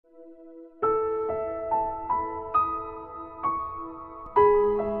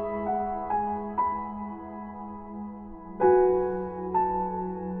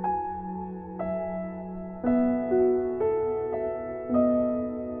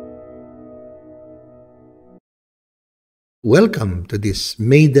Welcome to this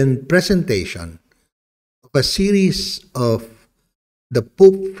maiden presentation of a series of the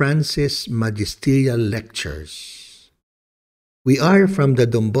Pope Francis Magisterial Lectures. We are from the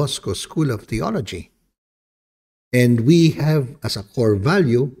Bosco School of Theology, and we have as a core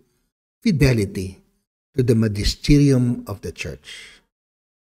value fidelity to the magisterium of the Church.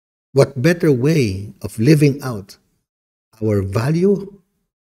 What better way of living out our value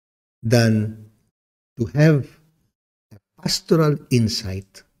than to have pastoral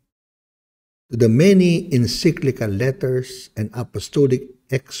insight to the many encyclical letters and apostolic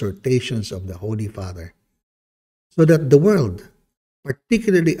exhortations of the Holy Father, so that the world,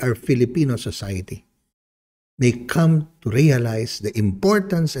 particularly our Filipino society, may come to realize the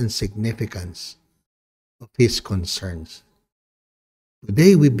importance and significance of his concerns.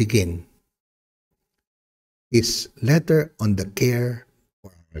 Today we begin his letter on the care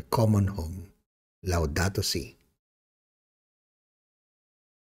for our common home, Laudato Si.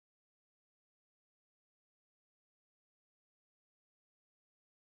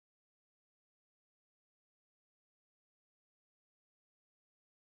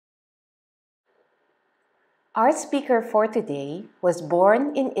 Our speaker for today was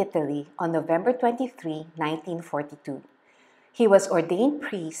born in Italy on November 23, 1942. He was ordained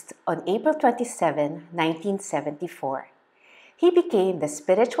priest on April 27, 1974. He became the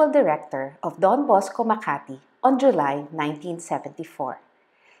spiritual director of Don Bosco Makati on July 1974.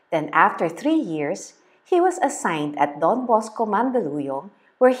 Then after 3 years, he was assigned at Don Bosco Mandaluyong,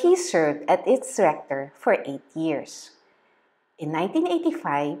 where he served as its rector for 8 years. In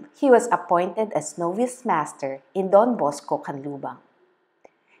 1985, he was appointed as novice master in Don Bosco, Canlubang.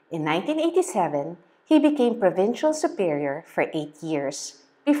 In 1987, he became provincial superior for 8 years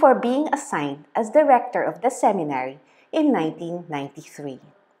before being assigned as director of the seminary in 1993.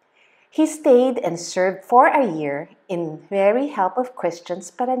 He stayed and served for a year in Mary Help of Christians,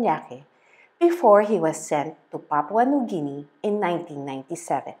 Parañaque, before he was sent to Papua New Guinea in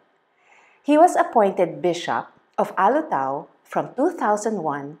 1997. He was appointed bishop of Alutao from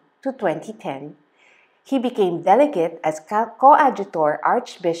 2001 to 2010. He became delegate as coadjutor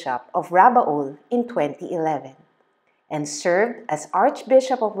Archbishop of Rabaul in 2011 and served as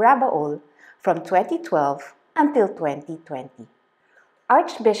Archbishop of Rabaul from 2012 until 2020.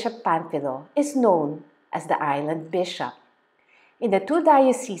 Archbishop Panfilo is known as the Island Bishop. In the 2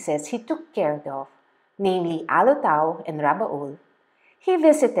 dioceses he took care of, namely Alutao and Rabaul, he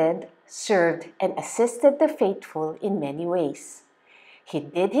visited, served, and assisted the faithful in many ways. He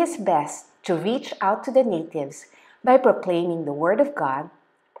did his best to reach out to the natives by proclaiming the Word of God,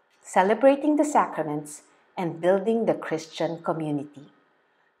 celebrating the sacraments, and building the Christian community.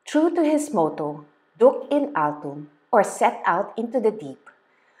 True to his motto, Duc in Altum, or set out into the deep,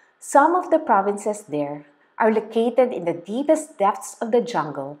 some of the provinces there are located in the deepest depths of the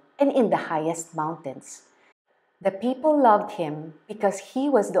jungle and in the highest mountains. The people loved him because he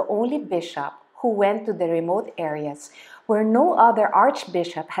was the only bishop who went to the remote areas where no other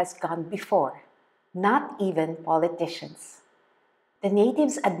archbishop has gone before, not even politicians. The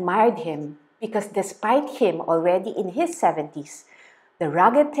natives admired him because despite him already in his 70s, the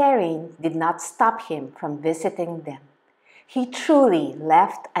rugged terrain did not stop him from visiting them. He truly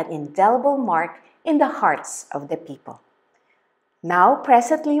left an indelible mark in the hearts of the people. Now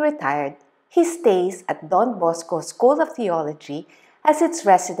presently retired, he stays at Don Bosco School of Theology as its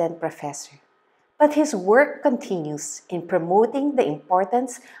resident professor. But his work continues in promoting the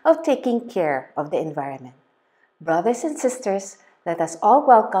importance of taking care of the environment. Brothers and sisters, let us all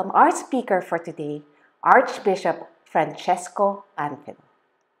welcome our speaker for today, Archbishop Francesco Panfilo.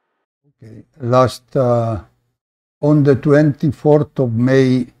 Okay. On the 24th of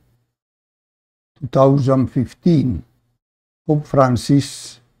May 2015, Pope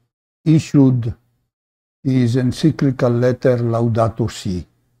Francis issued his encyclical letter Laudato Si.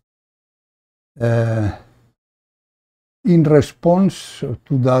 In response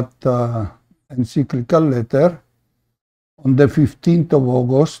to that encyclical letter, on the 15th of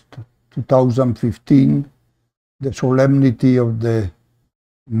August 2015, the solemnity of the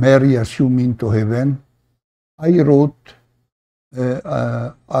Mary assuming to heaven, I wrote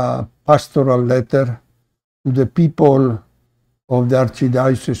a pastoral letter to the people of the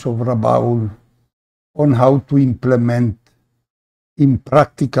Archdiocese of Rabaul on how to implement in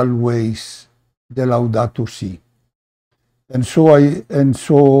practical ways the Laudato Si. And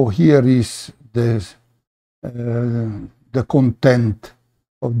so here is the content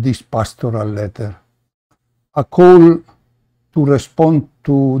of this pastoral letter. A call to respond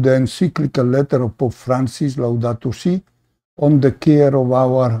to the encyclical letter of Pope Francis Laudato Si on the care of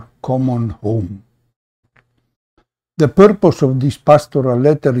our common home. The purpose of this pastoral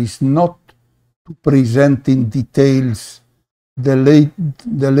letter is not to present in details the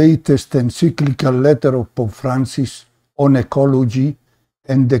latest encyclical letter of Pope Francis on ecology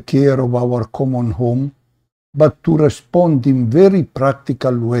and the care of our common home, but to respond in very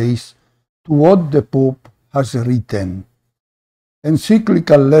practical ways to what the Pope has written.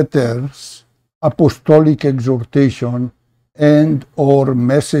 Encyclical letters, apostolic exhortation, and/or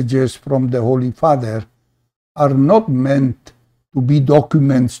messages from the Holy Father are not meant to be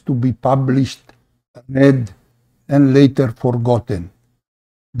documents to be published, read, and later forgotten.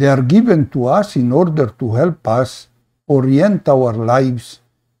 They are given to us in order to help us orient our lives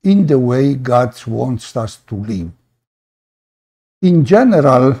in the way God wants us to live. In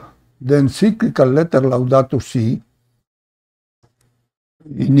general, the encyclical letter Laudato Si,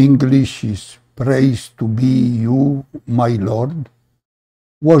 in English is Praise to be you, my Lord,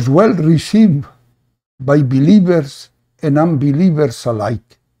 was well received by believers and unbelievers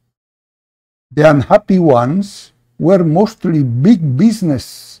alike. The unhappy ones were mostly big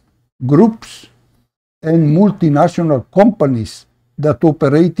business groups and multinational companies that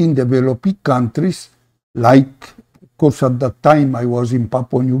operate in developing countries, like, of course, at that time I was in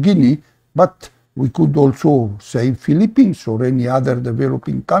Papua New Guinea, but we could also say Philippines or any other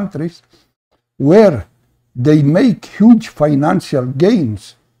developing countries, where they make huge financial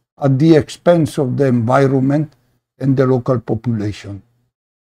gains at the expense of the environment and the local population.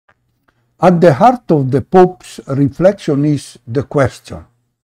 At the heart of the Pope's reflection is the question,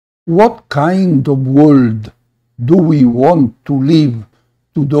 what kind of world do we want to leave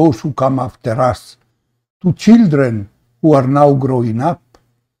to those who come after us, to children who are now growing up?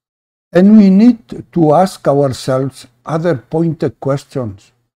 And we need to ask ourselves other pointed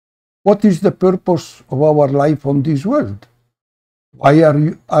questions. What is the purpose of our life on this world? Why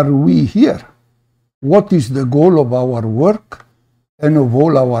are we here? What is the goal of our work and of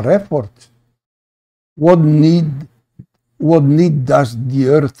all our efforts? What need does the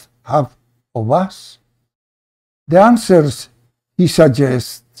earth have of us? The answers he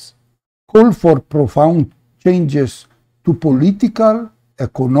suggests call for profound changes to political,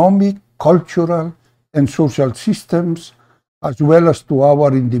 economic, cultural, and social systems, as well as to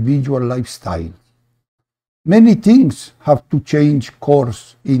our individual lifestyle. Many things have to change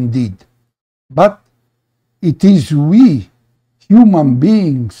course indeed, but it is we, human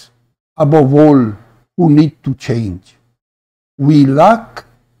beings, above all, who need to change. We lack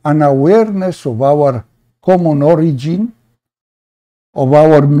an awareness of our common origin, of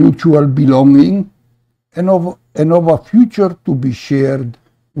our mutual belonging, and of a future to be shared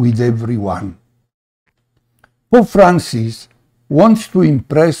with everyone. Pope Francis wants to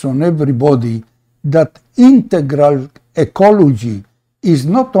impress on everybody that integral ecology is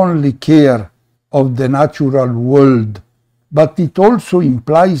not only care of the natural world, but it also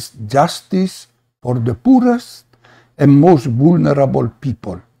implies justice for the poorest and most vulnerable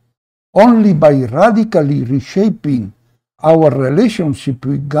people. Only by radically reshaping our relationship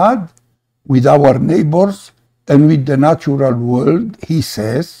with God, with our neighbors, and with the natural world, he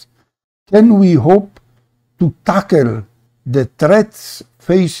says, can we hope to tackle the threats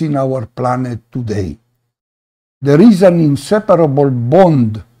facing our planet today. There is an inseparable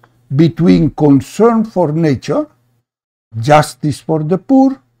bond between concern for nature, justice for the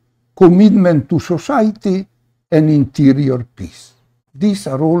poor, commitment to society, and interior peace. These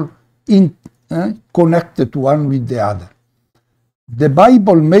are all connected one with the other. The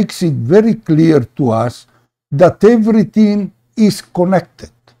Bible makes it very clear to us that everything is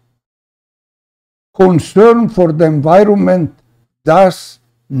connected. Concern for the environment thus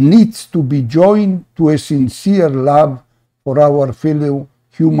needs to be joined to a sincere love for our fellow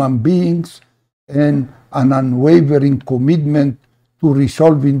human beings and an unwavering commitment to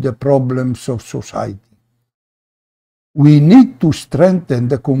resolving the problems of society. We need to strengthen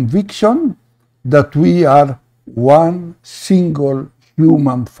the conviction that we are one single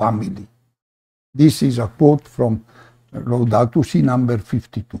human family. This is a quote from Laudato Si number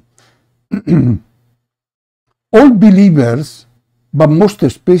 52. All believers, but most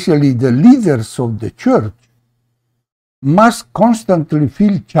especially the leaders of the Church, must constantly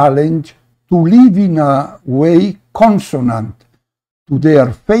feel challenged to live in a way consonant to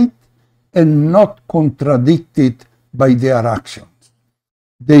their faith and not contradicted by their actions.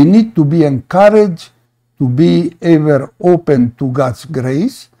 They need to be encouraged to be ever open to God's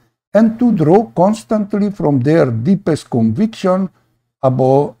grace and to draw constantly from their deepest conviction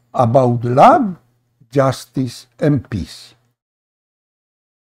about love, justice, and peace.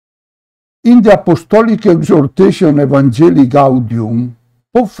 In the Apostolic Exhortation Evangelii Gaudium,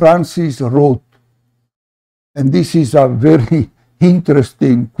 Pope Francis wrote, And this is a very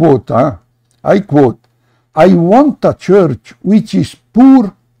interesting quote. I quote, "I want a church which is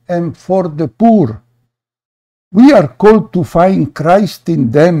poor and for the poor. We are called to find Christ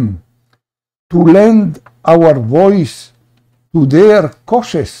in them, to lend our voice to their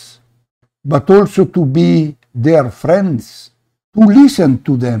causes, but also to be their friends, to listen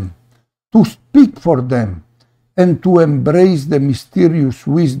to them, to speak for them, and to embrace the mysterious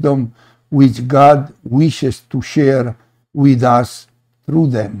wisdom which God wishes to share with us through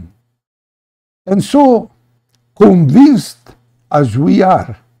them." And so, convinced as we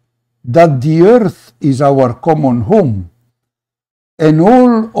are that the earth is our common home, and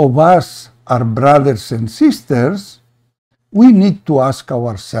all of us are brothers and sisters, we need to ask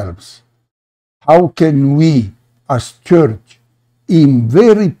ourselves, how can we as church, in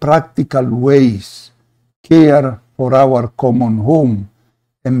very practical ways, care for our common home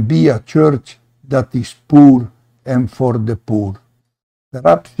and be a church that is poor and for the poor?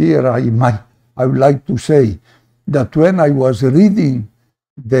 Perhaps here I would like to say that when I was reading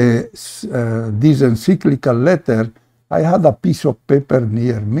this encyclical letter, I had a piece of paper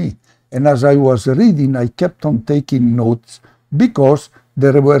near me. And as I was reading, I kept on taking notes because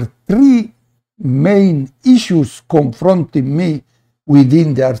there were three main issues confronting me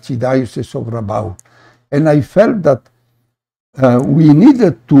within the Archdiocese of Rabaul. And I felt that we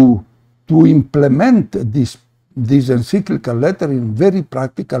needed to implement this encyclical letter in very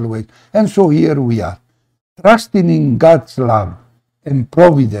practical ways. And so here we are, trusting in God's love and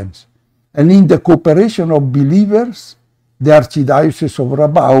providence, and in the cooperation of believers, the Archdiocese of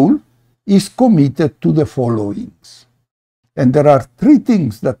Rabaul is committed to the followings. And there are three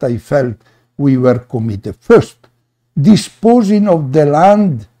things that I felt we were committed. First, disposing of the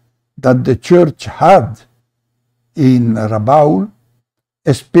land that the church had in Rabaul,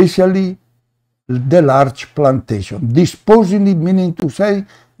 especially the large plantation. Disposing it, meaning to say,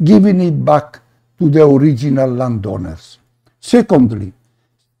 giving it back to the original landowners. Secondly,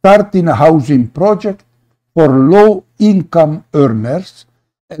 starting a housing project for low-income earners.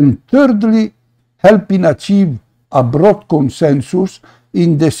 And thirdly, helping achieve a broad consensus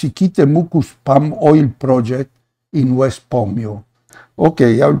in the Siquite-Mucus palm oil project in West Pomio.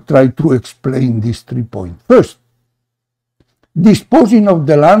 Okay, I'll try to explain these 3 points. First, disposing of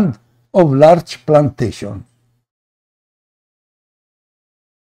the land of large plantations.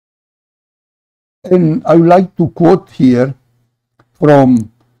 And I would like to quote here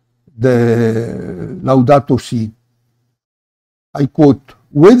from the Laudato Si. I quote,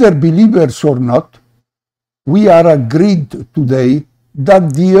 "Whether believers or not, we are agreed today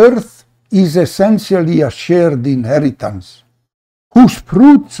that the earth is essentially a shared inheritance, whose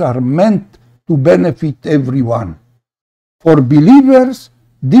fruits are meant to benefit everyone. For believers,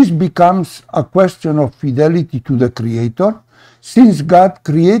 this becomes a question of fidelity to the Creator, since God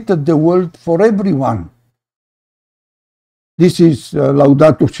created the world for everyone." This is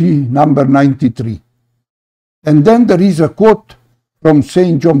Laudato Si number 93. And then there is a quote from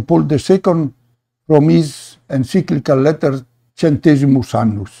St. John Paul II from his encyclical letter Centesimus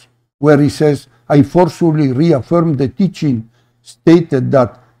Annus, where he says, "I forcefully reaffirm the teaching stated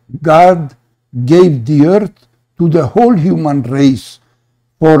that God gave the earth to the whole human race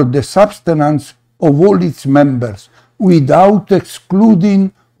for the sustenance of all its members, without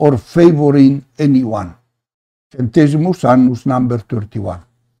excluding or favoring anyone." Centesimus Annus number 31.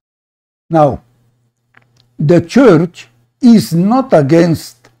 Now, the Church is not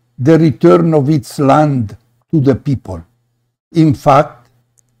against the return of its land to the people. In fact,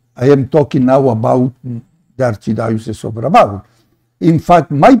 I am talking now about the Archdiocese of Rabaul. In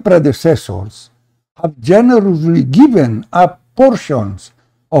fact, my predecessors have generously given up portions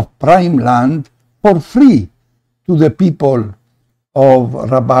of prime land for free to the people of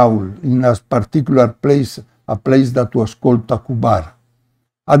Rabaul in a particular place, a place that was called Tacubar.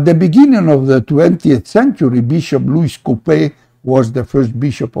 At the beginning of the 20th century, Bishop Louis Coupé was the first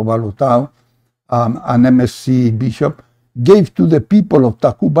bishop of Alotau, an MSc bishop, gave to the people of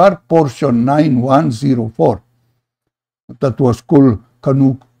Tacubar portion 9104, that was called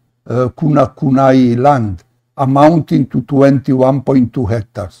Kunakunai land, amounting to 21.2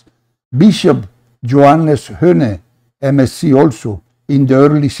 hectares. Bishop Johannes Höne, MSc also, in the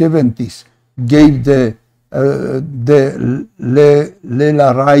early 70s, gave the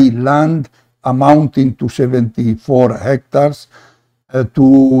Lelarai land amounting to 74 hectares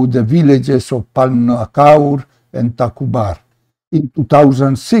to the villages of Palnacaur and Tacubar. In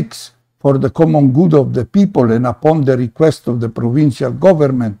 2006, for the common good of the people and upon the request of the provincial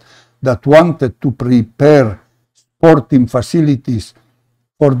government that wanted to prepare sporting facilities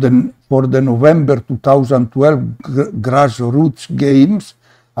for for the November 2012 grassroots games.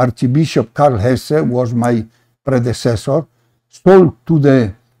 Archbishop Karl Hesse was my predecessor, sold to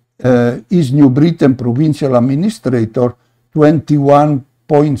the East New Britain provincial administrator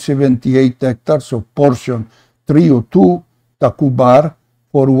 21.78 hectares of portion 302 Tacubar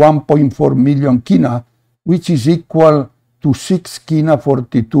for 1.4 million kina, which is equal to 6 kina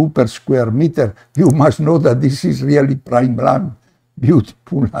 42 per square meter. You must know that this is really prime land,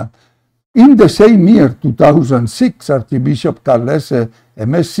 beautiful land. In the same year, 2006, Archbishop Karl Hesse,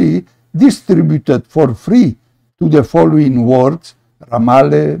 MSc, distributed for free to the following wards,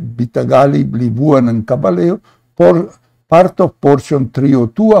 Ramale, Bitagali, Blivuan, and Caballeo, for part of portion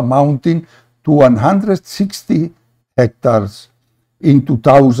 302 amounting to 160 hectares. In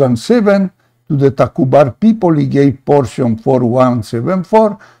 2007, to the Tacubar people, he gave portion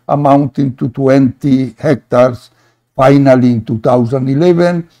 4174 amounting to 20 hectares. Finally, in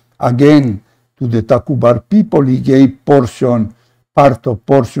 2011, again, to the Tacubar people, he gave part of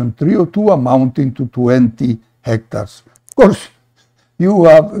portion 302 amounting to 20 hectares. Of course,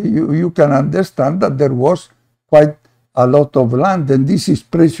 you can understand that there was quite a lot of land, and this is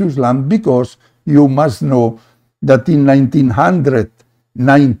precious land because you must know that in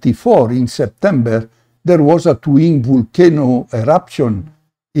 1994, in September, there was a twin volcano eruption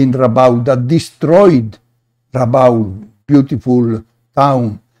in Rabaul that destroyed Rabaul, beautiful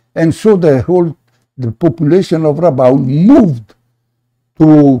town. And so the population of Rabaul moved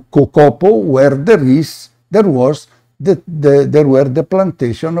to Cocopo, where there were the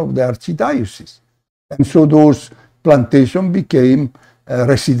plantation of the archdiocese. And so those plantations became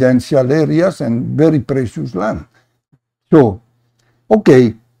residential areas and very precious land. So,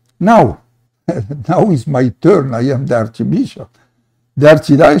 okay, now is my turn. I am the Archbishop. The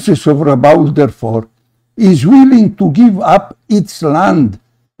Archdiocese of Rabaul, therefore, is willing to give up its land,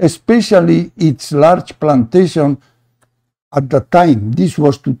 especially its large plantation at the time, this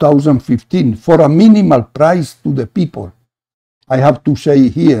was 2015, for a minimal price to the people. I have to say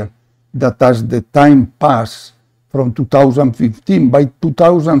here that as the time passed from 2015, by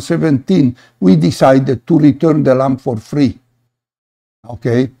 2017, we decided to return the land for free.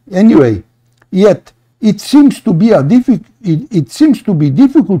 Okay. Anyway, yet it seems to be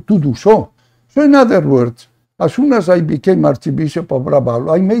difficult to do so. So, in other words, as soon as I became Archbishop of Rabaul,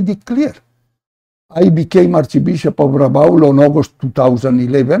 I made it clear. I became Archbishop of Rabaul on August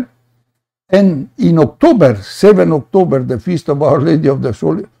 2011, and in October, 7 October, the feast of Our Lady of the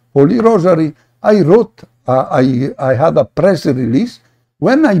Holy Rosary, I wrote, I had a press release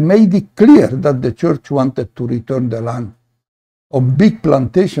when I made it clear that the church wanted to return the land of big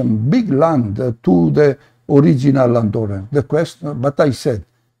plantation, big land to the original landowner. The question, but I said,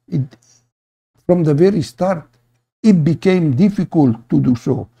 from the very start, it became difficult to do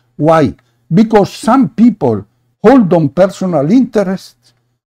so. Why? Because some people hold on personal interests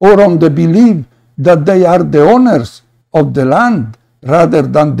or on the belief that they are the owners of the land rather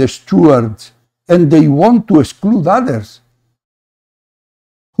than the stewards, and they want to exclude others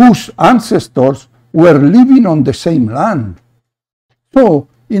whose ancestors were living on the same land. So,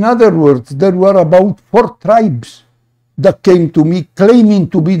 in other words, there were about 4 tribes that came to me claiming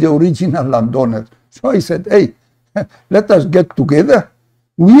to be the original landowners. So I said, hey, let us get together.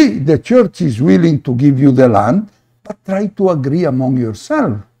 We, the church, is willing to give you the land, but try to agree among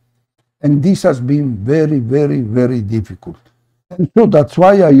yourselves. And this has been very, very, very difficult. And so that's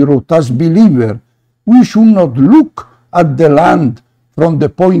why I wrote, as believers, we should not look at the land from the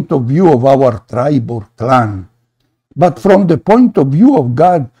point of view of our tribe or clan, but from the point of view of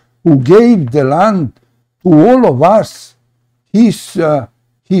God, who gave the land to all of us, his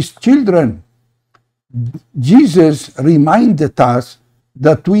children. Jesus reminded us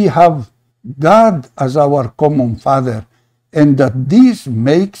that we have God as our common Father, and that this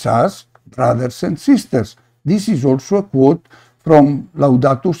makes us brothers and sisters. This is also a quote from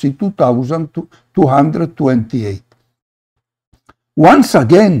Laudato Si 2228. Once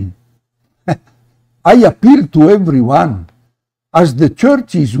again, I appeal to everyone, as the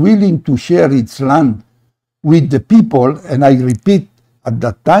church is willing to share its land with the people, and I repeat, at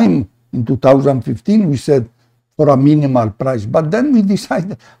that time, in 2015, we said for a minimal price. But then we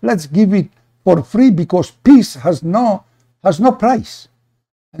decided, let's give it for free because peace has no price.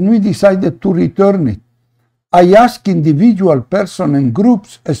 And we decided to return it. I ask individual persons and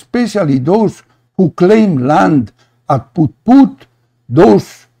groups, especially those who claim land at Put,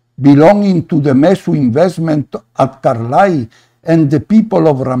 those belonging to the Mesu investment at Carlai, and the people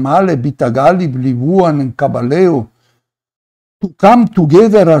of Ramale, Bitagali, Blivuan, and Caballeo, to come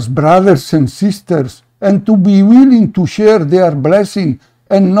together as brothers and sisters and to be willing to share their blessing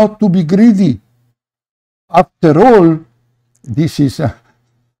and not to be greedy. After all, this is a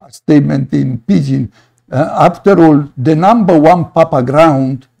statement in Pidgin, after all, the number one Papa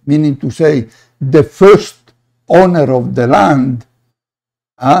ground, meaning to say the first owner of the land,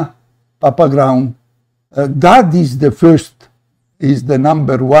 Papa ground, God is the first, is the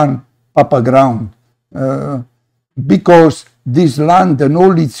number one Papa ground, because this land and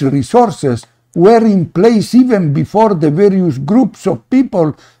all its resources were in place even before the various groups of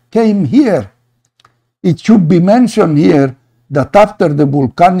people came here. It should be mentioned here that after the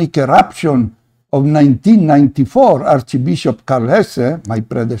volcanic eruption of 1994, Archbishop Karl Hesse, my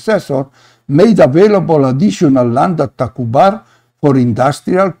predecessor, made available additional land at Tacubar for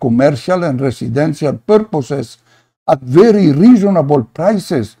industrial, commercial, and residential purposes at very reasonable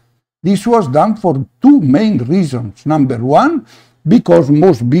prices. This was done for two main reasons. Number one, because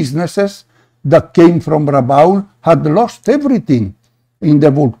most businesses that came from Rabaul had lost everything in the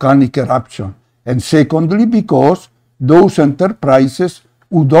volcanic eruption. And secondly, because those enterprises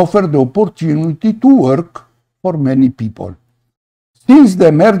would offer the opportunity to work for many people. Since the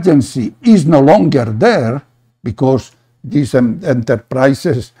emergency is no longer there, because these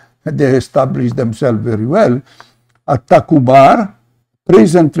enterprises, they established themselves very well, at Tacubar,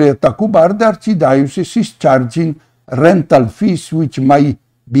 presently at Tacubar, the Archdiocese is charging rental fees which might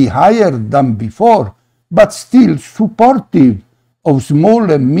be higher than before, but still supportive of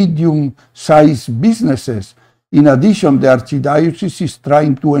small and medium-sized businesses. In addition, the Archdiocese is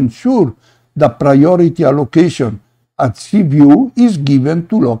trying to ensure that priority allocation at Seaview is given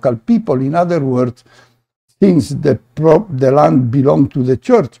to local people. In other words, since the land belonged to the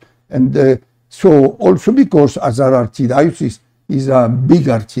church, and so also because as our Archdiocese is a big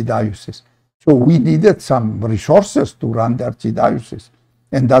Archdiocese, so we needed some resources to run the Archdiocese,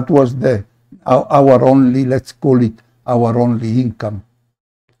 and that was our only, let's call it, our only income.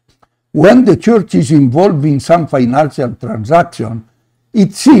 When the church is involved in some financial transaction,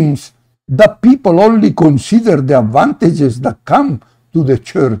 it seems that people only consider the advantages that come to the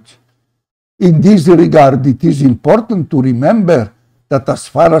church. In this regard, it is important to remember that as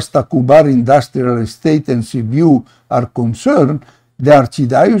far as Tacubar Industrial Estate and Seaview are concerned, the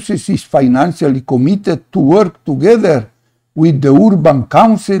Archdiocese is financially committed to work together with the Urban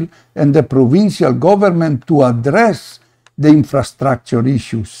Council and the provincial government to address the infrastructure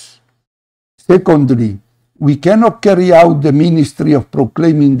issues. Secondly, we cannot carry out the ministry of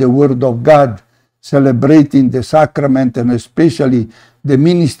proclaiming the Word of God, celebrating the sacrament, and especially the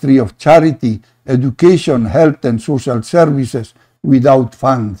ministry of charity, education, health, and social services without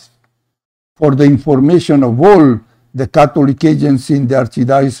funds. For the information of all, the Catholic agency in the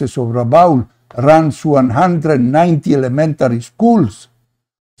Archdiocese of Rabaul runs 190 elementary schools,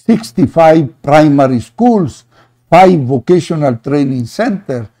 65 primary schools, 5 vocational training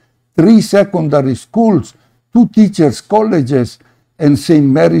centers, 3 secondary schools, 2 teachers' colleges, and St.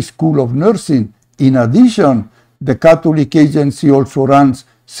 Mary's School of Nursing. In addition, the Catholic agency also runs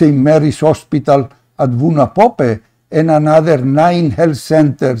St. Mary's Hospital at Vunapope and another 9 health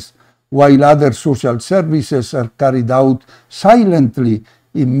centers, while other social services are carried out silently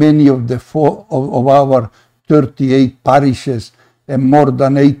in many of our 38 parishes and more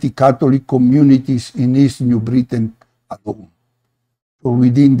than 80 Catholic communities in East New Britain alone. So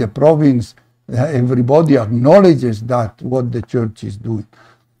within the province, everybody acknowledges that what the church is doing.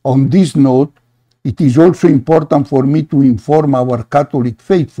 On this note, it is also important for me to inform our Catholic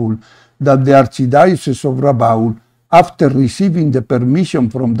faithful that the Archdiocese of Rabaul, after receiving the permission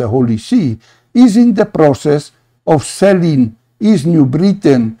from the Holy See, is in the process of selling East New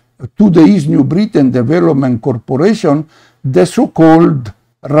Britain to the East New Britain Development Corporation the so-called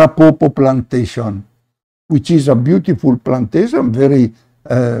Rapopo plantation, which is a beautiful plantation, very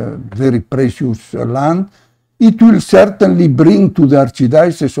precious land. It will certainly bring to the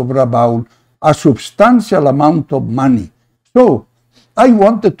Archdiocese of Rabaul a substantial amount of money. So I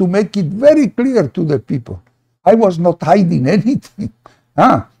wanted to make it very clear to the people. I was not hiding anything.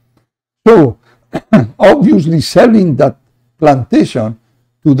 So obviously selling that plantation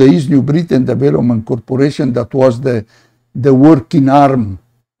to the East New Britain Development Corporation, that was the working arm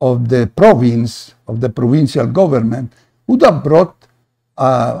of the province, of the provincial government, would have brought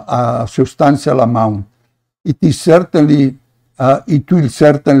a substantial amount. It will certainly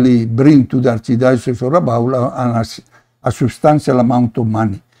bring to the Archdiocese of Rabaul a substantial amount of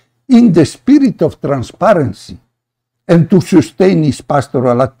money. In the spirit of transparency and to sustain its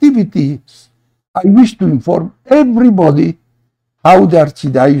pastoral activities, I wish to inform everybody how the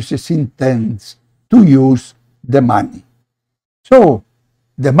Archdiocese intends to use the money. So,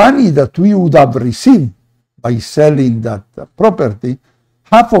 the money that we would have received by selling that property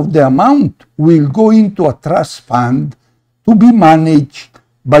half of the amount will go into a trust fund to be managed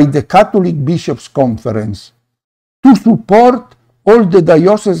by the Catholic Bishops' Conference to support all the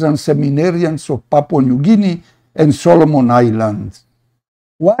diocesan seminarians of Papua New Guinea and Solomon Islands.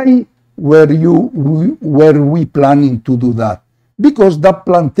 Why were we planning to do that? Because that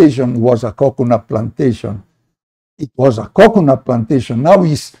plantation was a coconut plantation. It was a coconut plantation. Now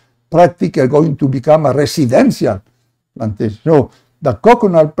it's practically going to become a residential plantation. So the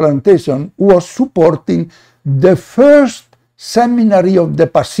coconut plantation was supporting the first seminary of the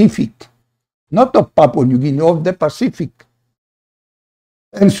Pacific, not of Papua New Guinea, of the Pacific.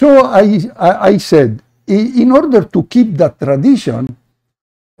 And so I said, in order to keep that tradition,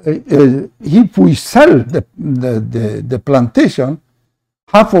 if we sell the plantation,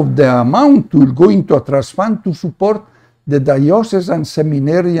 half of the amount will go into a trust fund to support the diocesan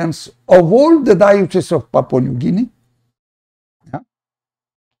seminarians of all the dioceses of Papua New Guinea. Yeah.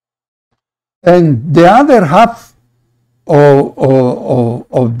 And the other half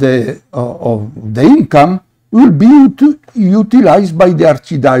of the income will be utilized by the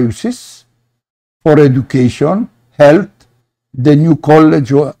Archdiocese for education, health, the new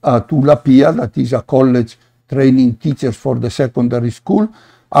college Tulapia, that is a college training teachers for the secondary school,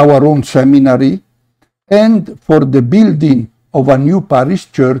 our own seminary, and for the building of a new parish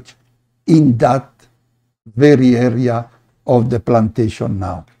church in that very area of the plantation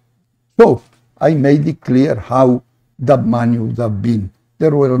now. So I made it clear how that money would have been.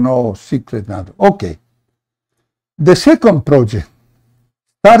 There were no secret now. Okay. The second project,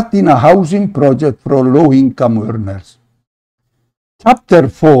 starting a housing project for low-income earners. Chapter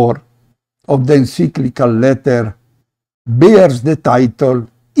 4 of the encyclical letter bears the title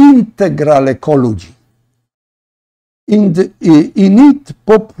Integral Ecology. In it,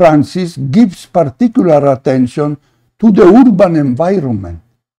 Pope Francis gives particular attention to the urban environment.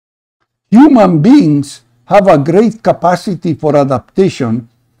 Human beings have a great capacity for adaptation,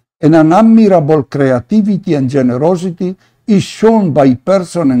 and an admirable creativity and generosity is shown by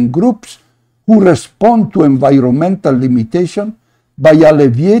persons and groups who respond to environmental limitation by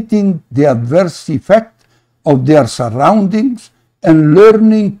alleviating the adverse effect of their surroundings and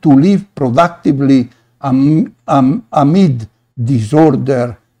learning to live productively amid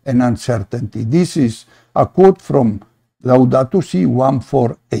disorder and uncertainty. This is a quote from Laudato Si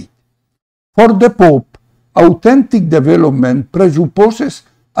 148. For the Pope, authentic development presupposes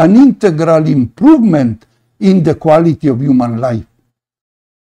an integral improvement in the quality of human life.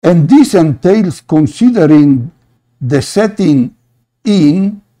 And this entails considering the setting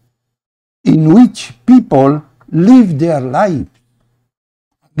in which people live their lives.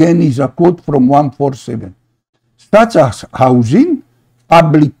 Again, is a quote from 147. Such as housing,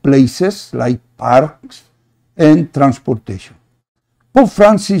 public places like parks, and transportation. Pope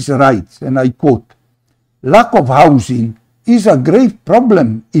Francis writes, and I quote, "Lack of housing is a grave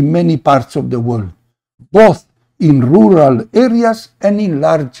problem in many parts of the world, both in rural areas and in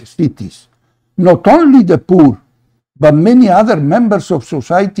large cities. Not only the poor, but many other members of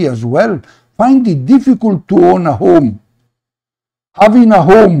society as well find it difficult to own a home. Having a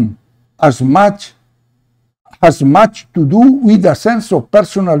home has much to do with a sense of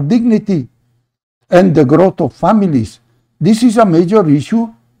personal dignity and the growth of families. This is a major issue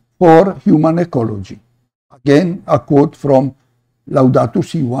for human ecology." Again, a quote from Laudato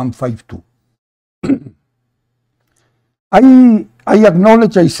Si 152. I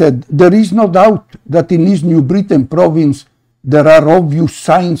acknowledge, I said, there is no doubt that in East New Britain province there are obvious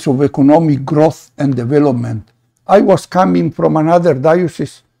signs of economic growth and development. I was coming from another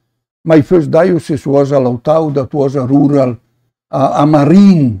diocese. My first diocese was Alautau, that was a rural, a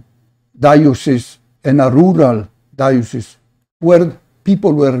marine diocese and a rural diocese where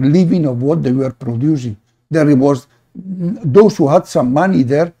people were living of what they were producing. There was, those who had some money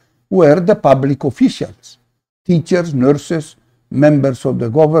there were the public officials, teachers, nurses, members of the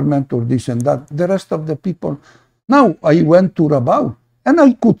government or this and that. The rest of the people. Now I went to Rabaul and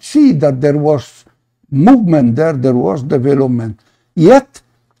I could see that there was movement there, there was development. Yet,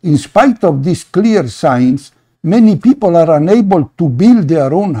 in spite of these clear signs, many people are unable to build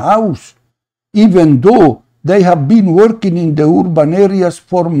their own house, even though they have been working in the urban areas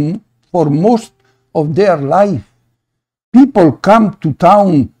for most of their life. People come to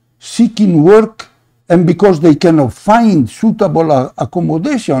town seeking work, and because they cannot find suitable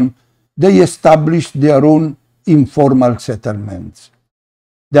accommodation, they establish their own informal settlements.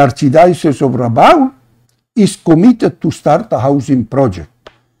 The Archdiocese of Rabaul is committed to start a housing project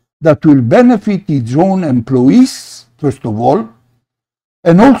that will benefit its own employees, first of all,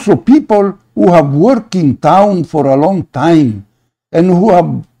 and also people who have worked in town for a long time and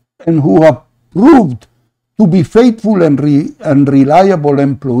who have proved to be faithful and reliable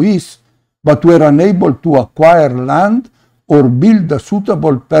employees, but were unable to acquire land or build a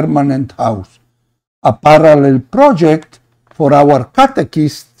suitable permanent house. A parallel project for our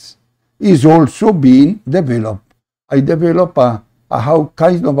catechists is also being developed. I develop a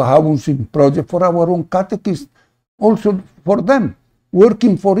kind of a housing project for our own catechists, also for them,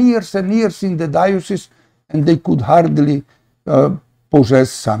 working for years and years in the diocese, and they could hardly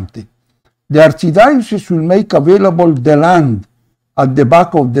possess something. The Archdiocese will make available the land at the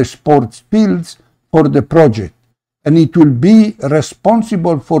back of the sports fields for the project, and it will be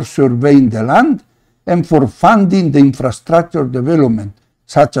responsible for surveying the land and for funding the infrastructure development,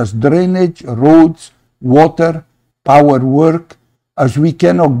 such as drainage, roads, water, power work, as we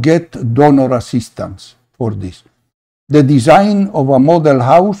cannot get donor assistance for this. The design of a model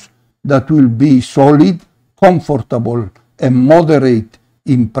house that will be solid, comfortable, and moderate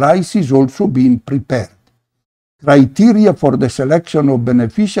in price is also being prepared. Criteria for the selection of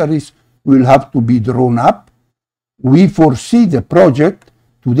beneficiaries will have to be drawn up. We foresee the project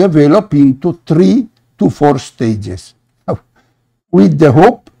to develop into 3 to 4 stages, with the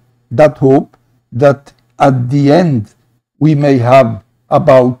hope that at the end we may have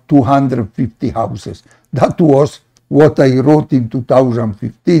about 250 houses. That was what I wrote in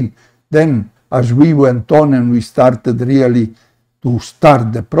 2015. Then, as we went on and we started really to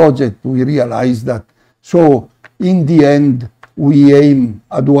start the project, we realized that, so in the end, we aim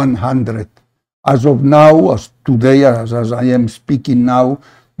at 100. As of now, as today, as I am speaking now,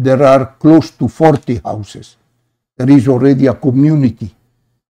 there are close to 40 houses. There is already a community.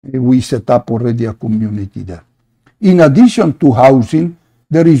 We set up already a community there. In addition to housing,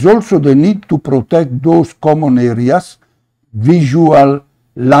 there is also the need to protect those common areas, visual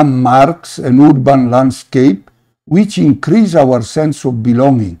landmarks and urban landscape, which increase our sense of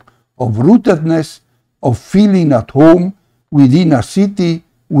belonging, of rootedness, of feeling at home within a city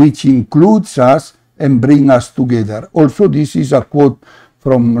which includes us and bring us together. Also, this is a quote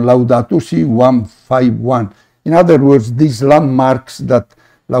from Laudato Si 151. In other words, these landmarks that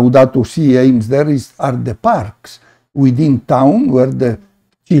Laudato Si aims there are the parks within town where the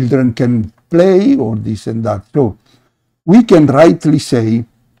children can play or this and that. So we can rightly say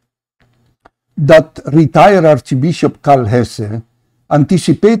that retired Archbishop Karl Hesse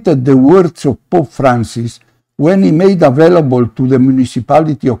anticipated the words of Pope Francis when he made available to the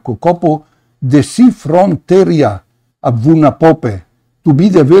municipality of Kokopo the seafront area of Vunapope to be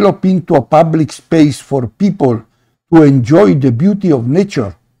developed into a public space for people to enjoy the beauty of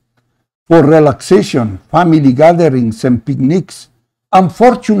nature, for relaxation, family gatherings and picnics.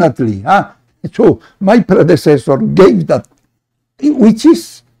 Unfortunately, so my predecessor gave that, which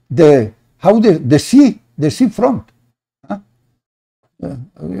is the seafront.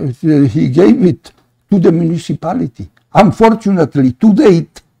 He gave it to the municipality. Unfortunately, to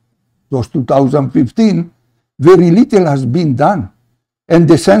date, it was 2015, very little has been done, and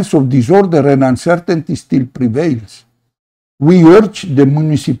the sense of disorder and uncertainty still prevails. We urge the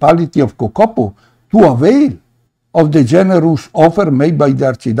municipality of Kokopo to avail of the generous offer made by the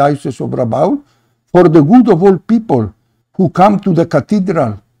Archdiocese of Rabaul for the good of all people who come to the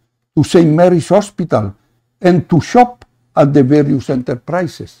cathedral, to St. Mary's Hospital, and to shop at the various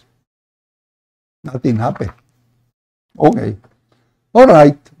enterprises. Nothing happened. Okay. All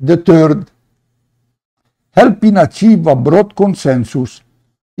right. The third, helping achieve a broad consensus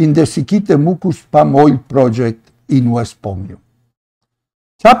in the Sikite Mucus palm oil project in West Pomio.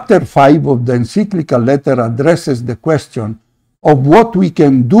 Chapter 5 of the encyclical letter addresses the question of what we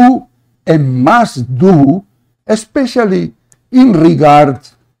can do and must do, especially in regard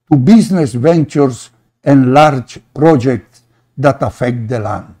to business ventures and large projects that affect the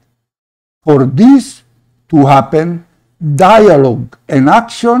land. For this to happen, dialogue and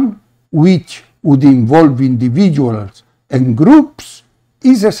action, which would involve individuals and groups,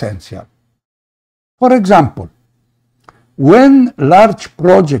 is essential. For example, when large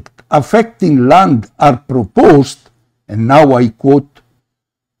projects affecting land are proposed, and now I quote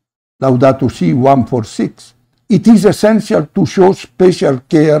Laudato Si 146, it is essential to show special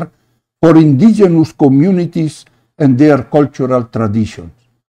care for indigenous communities and their cultural traditions.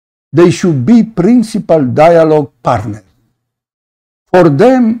 They should be principal dialogue partners. For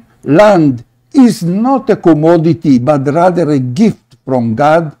them, land is not a commodity, but rather a gift from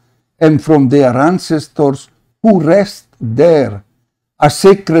God and from their ancestors who rest there, a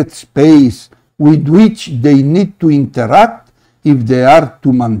sacred space with which they need to interact if they are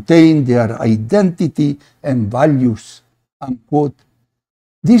to maintain their identity and values, unquote.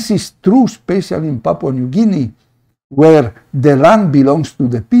 This is true, especially in Papua New Guinea, where the land belongs to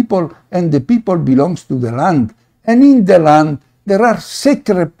the people and the people belongs to the land. And in the land, there are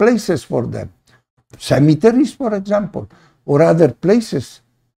sacred places for them. Cemeteries, for example, or other places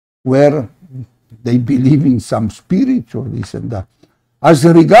where they believe in some spirit or this and that. As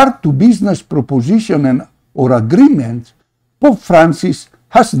regard to business proposition or agreements, Pope Francis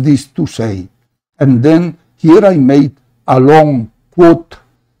has this to say. And then here I made a long quote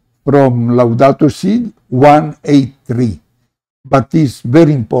from Laudato Si 183, but it's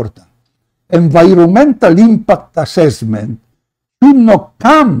very important. Environmental impact assessment should not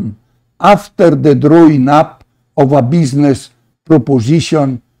come after the drawing up of a business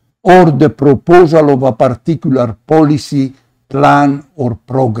proposition or the proposal of a particular policy, plan, or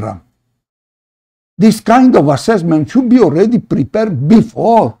program. This kind of assessment should be already prepared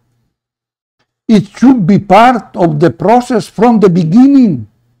before. It should be part of the process from the beginning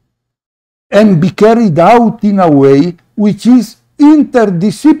and be carried out in a way which is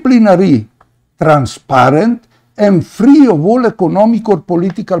interdisciplinary, transparent, and free of all economic or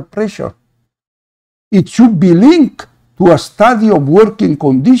political pressure. It should be linked to a study of working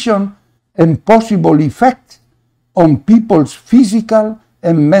conditions and possible effects on people's physical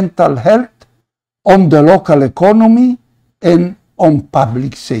and mental health, on the local economy, and on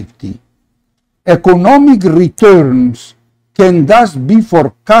public safety. Economic returns can thus be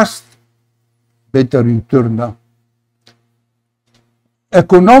forecast. Better you turn now.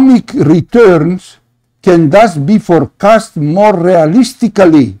 Economic returns can thus be forecast more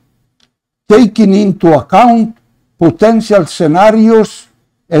realistically, taking into account potential scenarios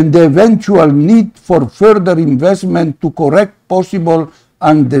and the eventual need for further investment to correct possible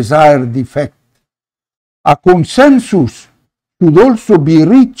undesired effects. A consensus should also be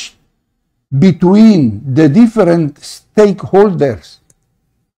reached between the different stakeholders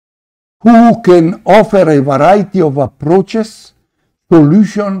who can offer a variety of approaches,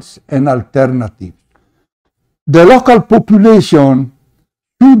 solutions, and alternatives. The local population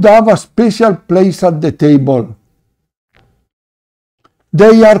should have a special place at the table.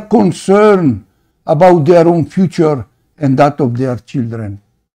 They are concerned about their own future and that of their children.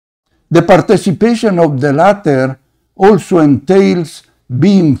 The participation of the latter also entails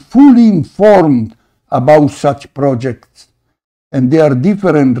being fully informed about such projects, and there are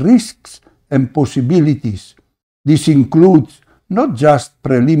different risks and possibilities. This includes not just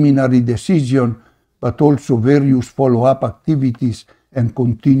preliminary decision, but also various follow-up activities and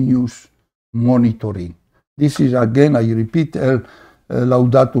continuous monitoring. This is, again, I repeat,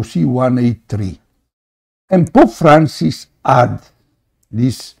 Laudato Si 183. And Pope Francis adds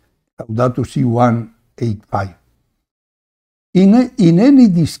this Laudato Si 185. In any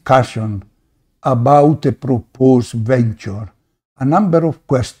discussion about a proposed venture, a number of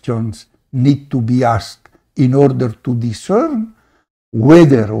questions need to be asked in order to discern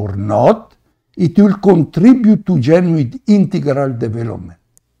whether or not it will contribute to genuine integral development.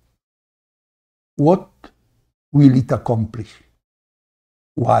 What will it accomplish?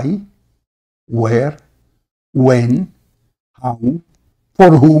 Why? Where? When? How?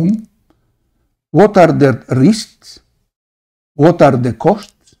 For whom? What are the risks? What are the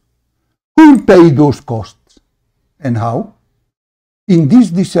costs? Who will pay those costs? And how? In this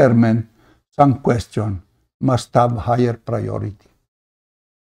discernment, some question must have higher priority.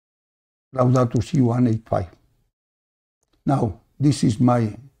 Laudato Si 185. Now, this is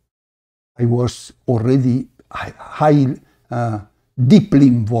I was already deeply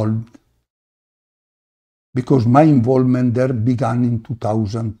involved, because my involvement there began in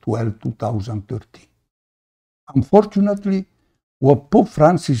 2012, 2013. Unfortunately, what Pope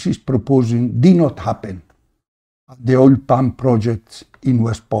Francis is proposing did not happen at the oil palm projects in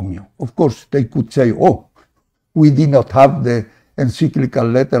West Pomio. Of course, they could say, oh, we did not have the encyclical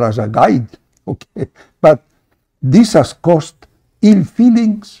letter as a guide, okay? But this has caused ill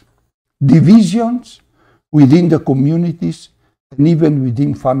feelings, divisions within the communities, and even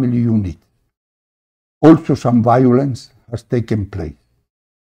within family units. Also, some violence has taken place.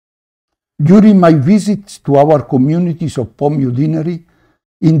 During my visits to our communities of Pomio Dinari,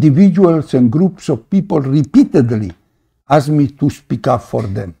 individuals and groups of people repeatedly asked me to speak up for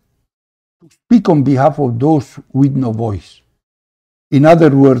them, to speak on behalf of those with no voice. In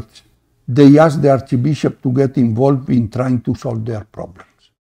other words, they asked the Archbishop to get involved in trying to solve their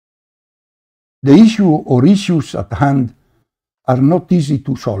problems. The issue or issues at hand are not easy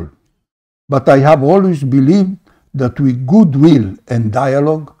to solve, but I have always believed that with goodwill and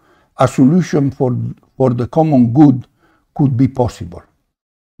dialogue, a solution for the common good could be possible.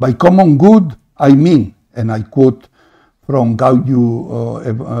 By common good, I mean, and I quote from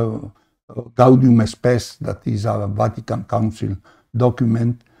Gaudium Gaudium Spes, that is a Vatican Council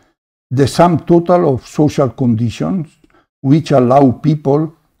document, the sum total of social conditions which allow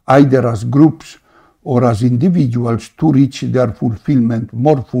people, either as groups or as individuals, to reach their fulfillment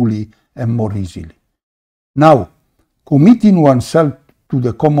more fully and more easily. Now, committing oneself to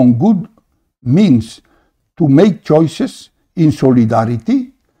the common good means to make choices in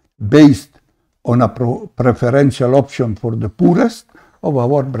solidarity based on a preferential option for the poorest of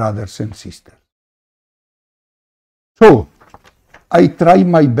our brothers and sisters. So, I try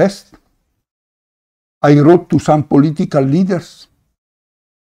my best. I wrote to some political leaders.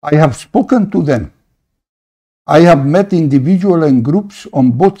 I have spoken to them. I have met individuals and groups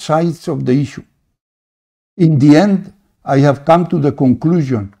on both sides of the issue. In the end, I have come to the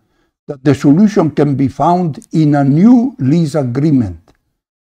conclusion that the solution can be found in a new lease agreement,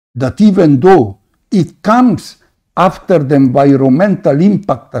 that even though it comes after the environmental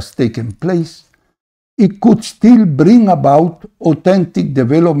impact has taken place, it could still bring about authentic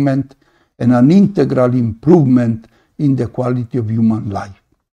development and an integral improvement in the quality of human life.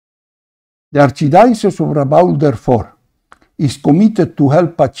 The Archdiocese of Rabaul, therefore, is committed to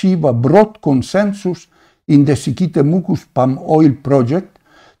help achieve a broad consensus in the Siquite Mucus palm oil project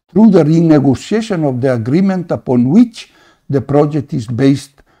through the renegotiation of the agreement upon which the project is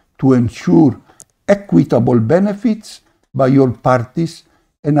based to ensure equitable benefits by all parties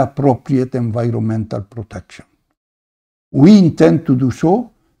and appropriate environmental protection. We intend to do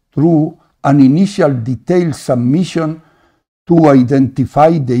so through an initial detailed submission to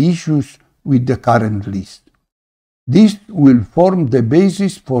identify the issues with the current list. This will form the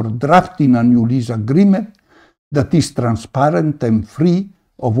basis for drafting a new lease agreement that is transparent and free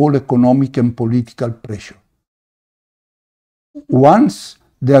of all economic and political pressure. Once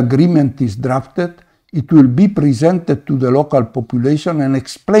the agreement is drafted, it will be presented to the local population and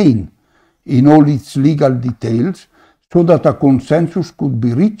explained in all its legal details so that a consensus could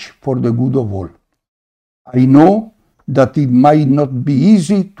be reached for the good of all. I know that it might not be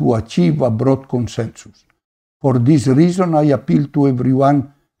easy to achieve a broad consensus. For this reason, I appeal to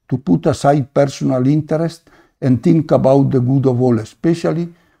everyone to put aside personal interest and think about the good of all,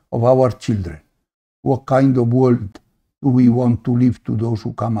 especially of our children. What kind of world do we want to leave to those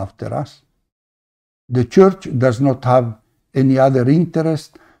who come after us? The Church does not have any other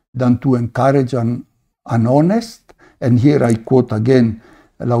interest than to encourage an honest, and here I quote again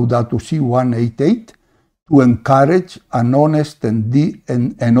Laudato Si 188, to encourage an honest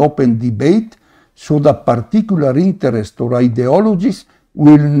and open debate so that particular interests or ideologies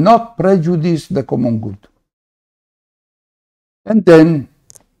will not prejudice the common good. And then,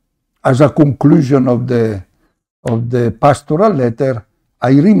 as a conclusion of the pastoral letter,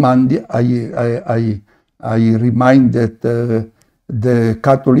 I reminded the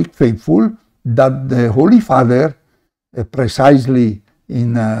Catholic faithful that the Holy Father, precisely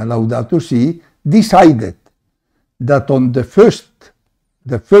in Laudato Si, decided that on the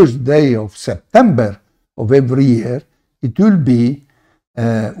first day of September of every year, it will be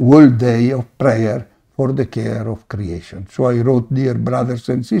World Day of Prayer for the care of creation. So I wrote, dear brothers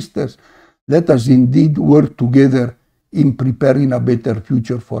and sisters, let us indeed work together in preparing a better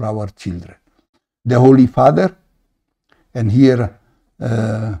future for our children. The Holy Father, and here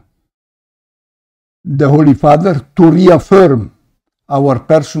the Holy Father, to reaffirm our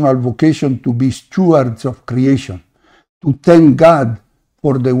personal vocation to be stewards of creation, to thank God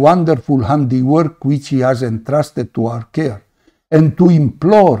for the wonderful handiwork which He has entrusted to our care, and to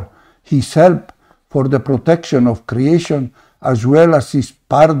implore His help for the protection of creation, as well as His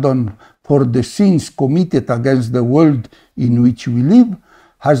pardon for the sins committed against the world in which we live,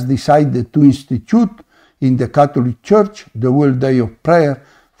 has decided to institute in the Catholic Church the World Day of Prayer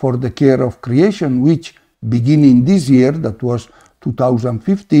for the care of creation, which, beginning this year, that was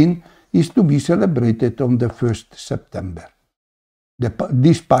 2015, is to be celebrated on the 1st September.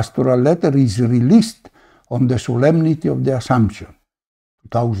 This pastoral letter is released on the Solemnity of the Assumption,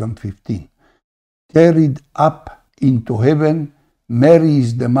 2015. Carried up into heaven, Mary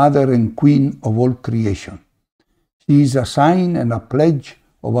is the mother and queen of all creation. She is a sign and a pledge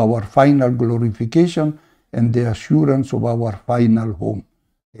of our final glorification and the assurance of our final home,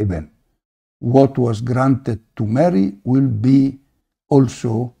 heaven. What was granted to Mary will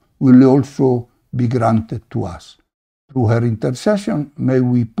also be granted to us. Through her intercession, may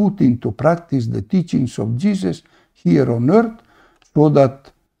we put into practice the teachings of Jesus here on earth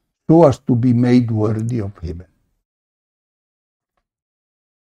so as to be made worthy of heaven.